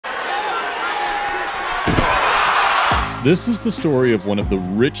This is the story of one of the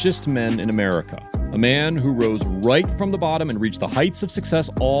richest men in America, a man who rose right from the bottom and reached the heights of success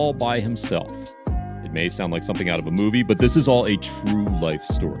all by himself. It may sound like something out of a movie, but this is all a true life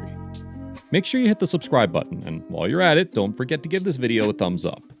story. Make sure you hit the subscribe button, and while you're at it, don't forget to give this video a thumbs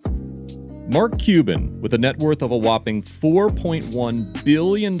up. Mark Cuban, with a net worth of a whopping $4.1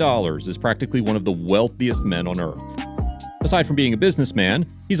 billion, is practically one of the wealthiest men on earth. Aside from being a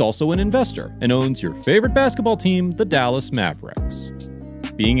businessman, he's also an investor and owns your favorite basketball team, the Dallas Mavericks.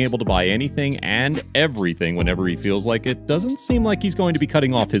 Being able to buy anything and everything whenever he feels like it doesn't seem like he's going to be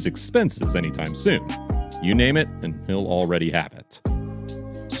cutting off his expenses anytime soon. You name it, and he'll already have it.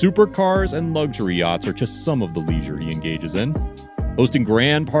 Supercars and luxury yachts are just some of the leisure he engages in. Hosting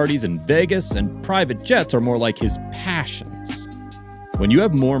grand parties in Vegas and private jets are more like his passions. When you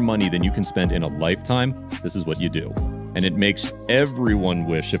have more money than you can spend in a lifetime, this is what you do. And it makes everyone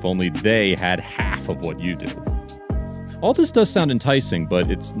wish if only they had half of what you do. All this does sound enticing, but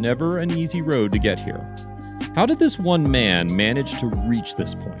it's never an easy road to get here. How did this one man manage to reach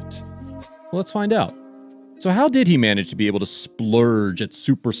this point? Well, let's find out. So how did he manage to be able to splurge at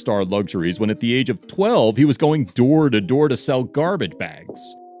superstar luxuries when at the age of 12 he was going door to door to sell garbage bags?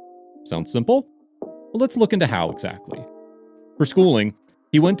 Sounds simple? Well, let's look into how exactly. For schooling,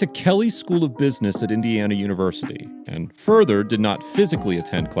 he went to Kelley School of Business at Indiana University, and further did not physically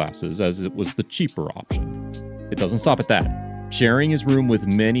attend classes as it was the cheaper option. It doesn't stop at that. Sharing his room with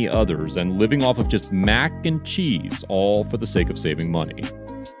many others and living off of just mac and cheese, all for the sake of saving money.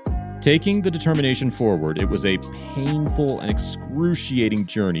 Taking the determination forward, it was a painful and excruciating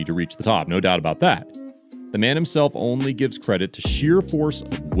journey to reach the top, no doubt about that. The man himself only gives credit to sheer force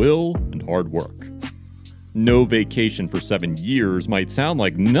of will and hard work. No vacation for 7 years might sound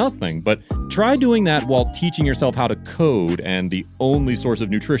like nothing, but try doing that while teaching yourself how to code and the only source of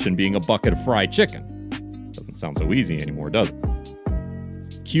nutrition being a bucket of fried chicken. Doesn't sound so easy anymore, does it?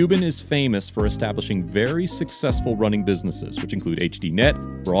 Cuban is famous for establishing very successful running businesses, which include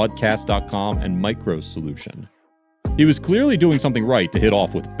HDNet, Broadcast.com, and MicroSolution. He was clearly doing something right to hit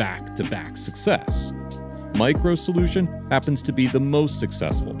off with back-to-back success. MicroSolution happens to be the most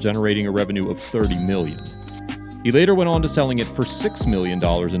successful, generating a revenue of $30 million. He later went on to selling it for $6 million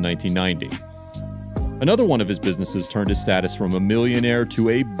in 1990. Another one of his businesses turned his status from a millionaire to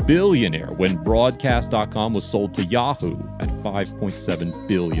a billionaire when Broadcast.com was sold to Yahoo at $5.7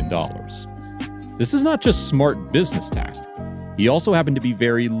 billion. This is not just smart business tact. He also happened to be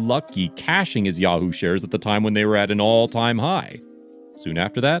very lucky cashing his Yahoo shares at the time when they were at an all-time high. Soon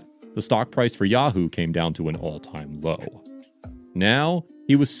after that, the stock price for Yahoo came down to an all-time low. Now,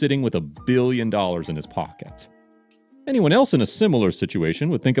 he was sitting with $1 billion in his pocket. Anyone else in a similar situation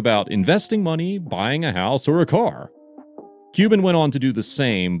would think about investing money, buying a house, or a car. Cuban went on to do the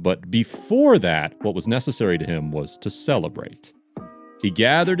same, but before that, what was necessary to him was to celebrate. He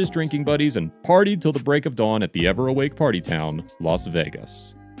gathered his drinking buddies and partied till the break of dawn at the ever-awake party town, Las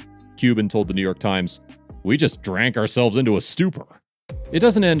Vegas. Cuban told the New York Times, "We just drank ourselves into a stupor." It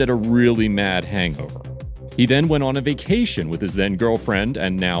doesn't end at a really mad hangover. He then went on a vacation with his then-girlfriend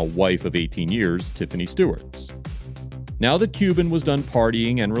and now wife of 18 years, Tiffany Stewart's. Now that Cuban was done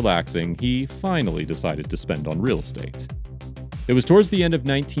partying and relaxing, he finally decided to spend on real estate. It was towards the end of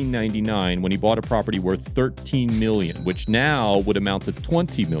 1999 when he bought a property worth $13 million, which now would amount to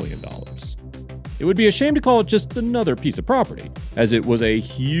 $20 million. It would be a shame to call it just another piece of property, as it was a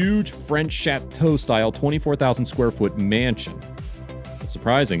huge French chateau-style 24,000 square foot mansion. What's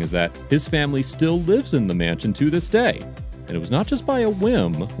surprising is that his family still lives in the mansion to this day, and it was not just by a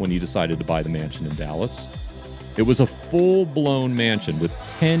whim when he decided to buy the mansion in Dallas. It was a full-blown mansion with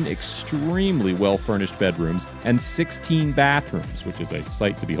 10 extremely well-furnished bedrooms and 16 bathrooms, which is a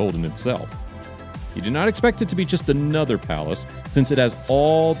sight to behold in itself. You did not expect it to be just another palace, since it has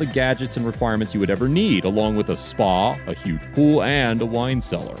all the gadgets and requirements you would ever need, along with a spa, a huge pool, and a wine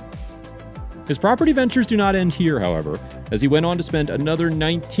cellar. His property ventures do not end here, however, as he went on to spend another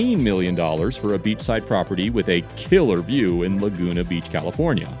 $19 million for a beachside property with a killer view in Laguna Beach,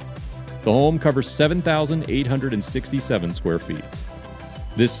 California. The home covers 7,867 square feet.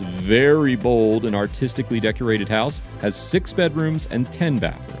 This very bold and artistically decorated house has 6 bedrooms and 10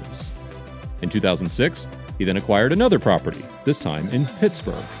 bathrooms. In 2006, he then acquired another property, this time in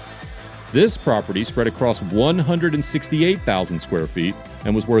Pittsburgh. This property spread across 168,000 square feet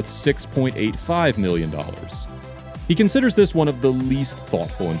and was worth $6.85 million. He considers this one of the least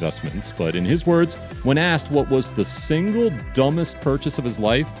thoughtful investments, but in his words, when asked what was the single dumbest purchase of his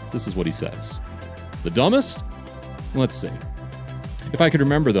life, this is what he says. The dumbest? Let's see. If I could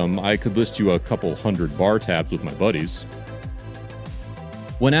remember them, I could list you a couple hundred bar tabs with my buddies.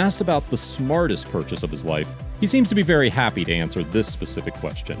 When asked about the smartest purchase of his life, he seems to be very happy to answer this specific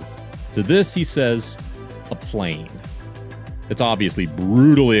question. To this, he says, a plane. It's obviously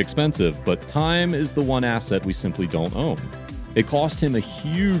brutally expensive, but time is the one asset we simply don't own. It cost him a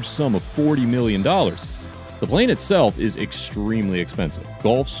huge sum of $40 million. The plane itself is extremely expensive,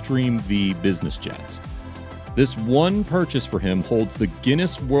 Gulfstream V business jet. This one purchase for him holds the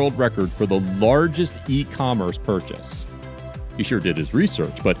Guinness World Record for the largest e-commerce purchase. He sure did his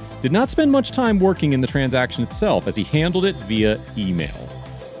research, but did not spend much time working in the transaction itself as he handled it via email.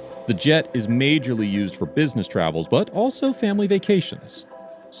 The jet is majorly used for business travels, but also family vacations.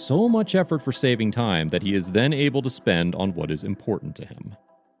 So much effort for saving time that he is then able to spend on what is important to him.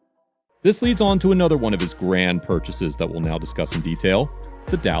 This leads on to another one of his grand purchases that we'll now discuss in detail,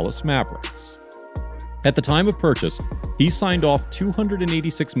 the Dallas Mavericks. At the time of purchase, he signed off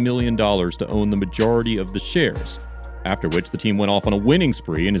 $286 million to own the majority of the shares, after which the team went off on a winning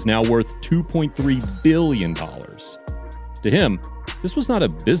spree and is now worth $2.3 billion. To him, this was not a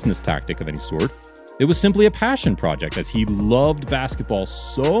business tactic of any sort. It was simply a passion project as he loved basketball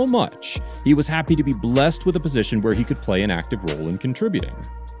so much, he was happy to be blessed with a position where he could play an active role in contributing.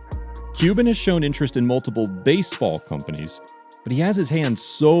 Cuban has shown interest in multiple baseball companies, but he has his hands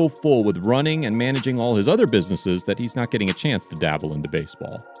so full with running and managing all his other businesses that he's not getting a chance to dabble into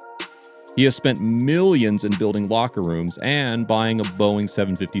baseball. He has spent millions in building locker rooms and buying a Boeing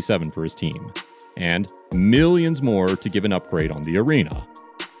 757 for his team, and millions more to give an upgrade on the arena.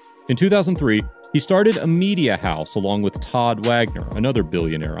 In 2003, he started a media house along with Todd Wagner, another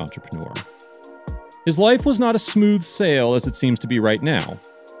billionaire entrepreneur. His life was not a smooth sail as it seems to be right now.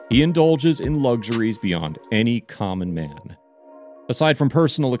 He indulges in luxuries beyond any common man. Aside from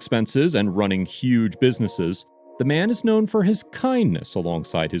personal expenses and running huge businesses, the man is known for his kindness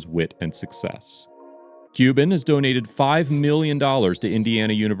alongside his wit and success. Cuban has donated $5 million to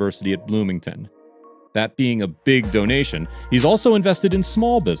Indiana University at Bloomington. That being a big donation, he's also invested in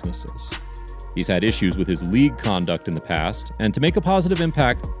small businesses. He's had issues with his league conduct in the past, and to make a positive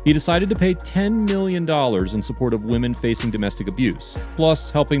impact, he decided to pay $10 million in support of women facing domestic abuse, plus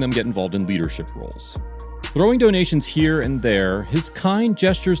helping them get involved in leadership roles. Throwing donations here and there, his kind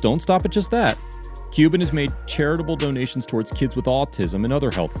gestures don't stop at just that. Cuban has made charitable donations towards kids with autism and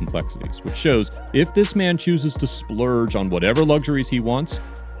other health complexities, which shows if this man chooses to splurge on whatever luxuries he wants,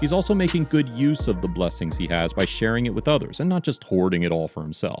 he's also making good use of the blessings he has by sharing it with others and not just hoarding it all for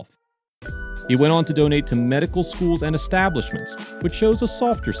himself. He went on to donate to medical schools and establishments, which shows a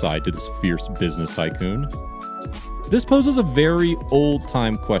softer side to this fierce business tycoon. This poses a very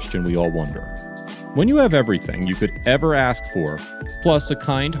old-time question we all wonder. When you have everything you could ever ask for, plus a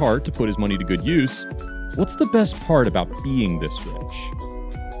kind heart to put his money to good use, what's the best part about being this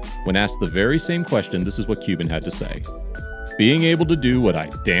rich? When asked the very same question, this is what Cuban had to say. Being able to do what I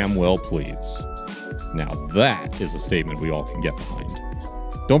damn well please. Now that is a statement we all can get behind.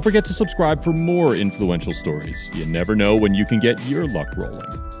 Don't forget to subscribe for more influential stories. You never know when you can get your luck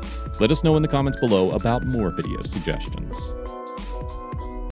rolling. Let us know in the comments below about more video suggestions.